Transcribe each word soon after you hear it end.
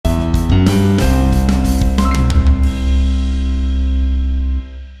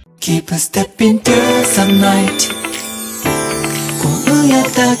Keep stepping to the night 今夜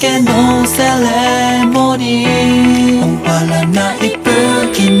だけのセレモニー終わらないブ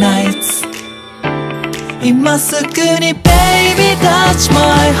ギーナイツ今すぐに Baby touch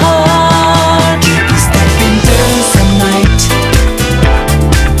my heart Keep stepping to the night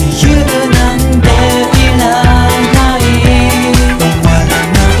理由なんていらない終わら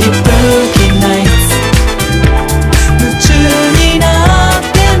ないブギーナイツ夢中になっ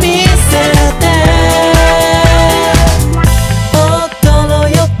てみせて踊ろ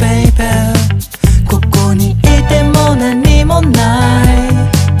よ Baby ここにいても何もない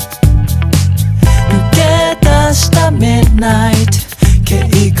抜け出した Midnight 計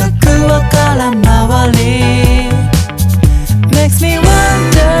画は空回り Makes me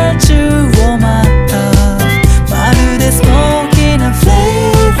wonder to warm up まるで smoky な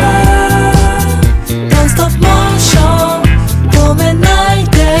flavor Don't stop motion 止めない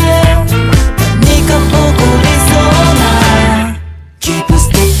で何か起こりそうな Keep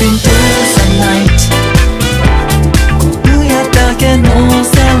stepping to the night 今夜だけの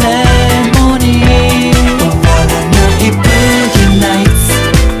セレモニー終わらないブギーナイツ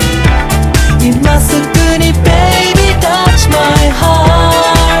今すぐに Baby touch my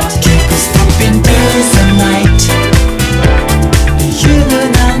heart Keep stepping to the night 理由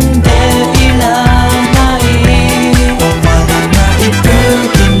なんていらない終わらないブ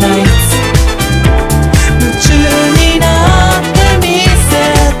ギーナイツ夢中になってみせ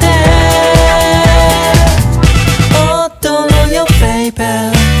て踊ろよ Baby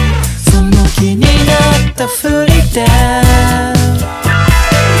その気になったふりで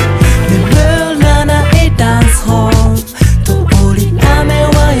眠らないダンスホール通り雨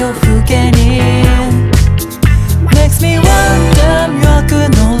は夜更けに Makes me wonder 魅惑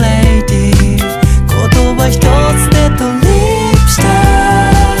のレイディ言葉一つでトリップした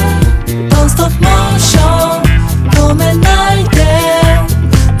Don't stop motion 止めないで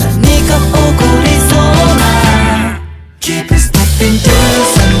何か起こりそうな Keep stepping to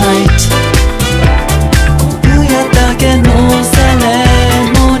the night 今夜だけのセレ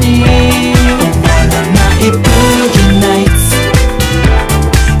モニー終わらないブギーナイツ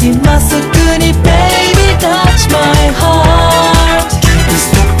今すぐに Baby touch my heart Keep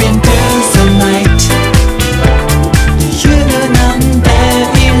stepping to the night 理由なんて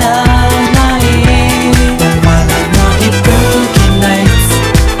いらない終わらないブギーナイツ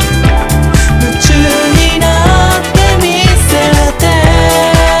夢中になってみせて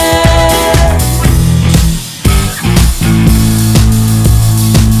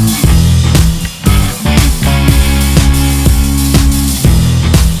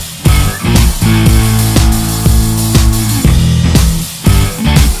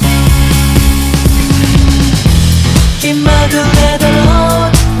気まぐれだろ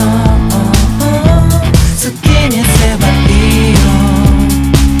う好きにすればいいよ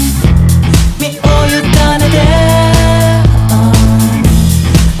身を委ねて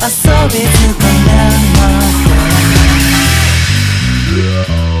遊び疲れま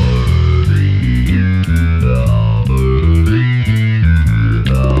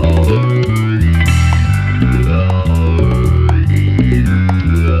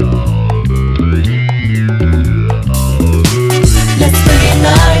Let's boogie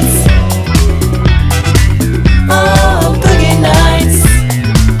nights Oh boogie nights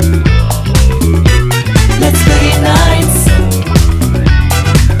Let's boogie nights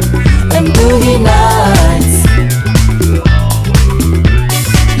And boogie nights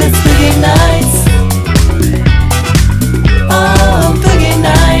Let's boogie nights Oh boogie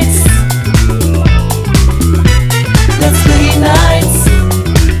nights Let's boogie nights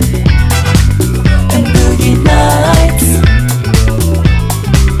And boogie nights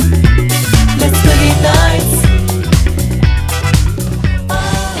Let's boogie nights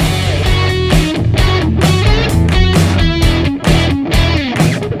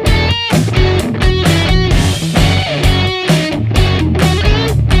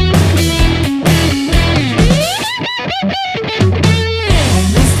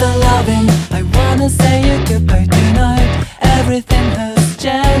Mr. Loving, I wanna say you goodbye tonight Everything has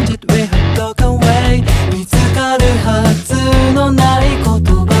changed, we have broken away 見つかるはずのない言葉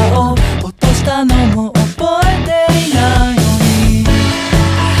を落としたのも覚えていないのに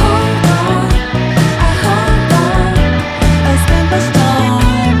I hold on, I hold on I spend much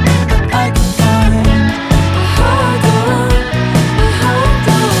time but I can't find I hold on, I hold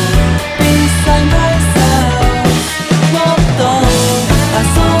on Beside myself もっと遊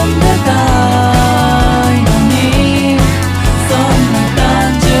んでたいのにそんな単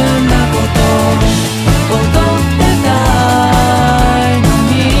純なこと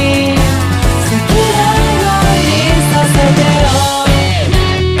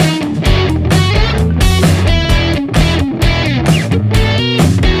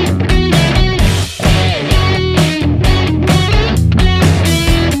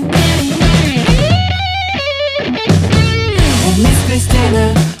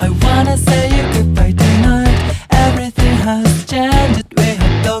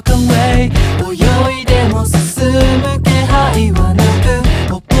我更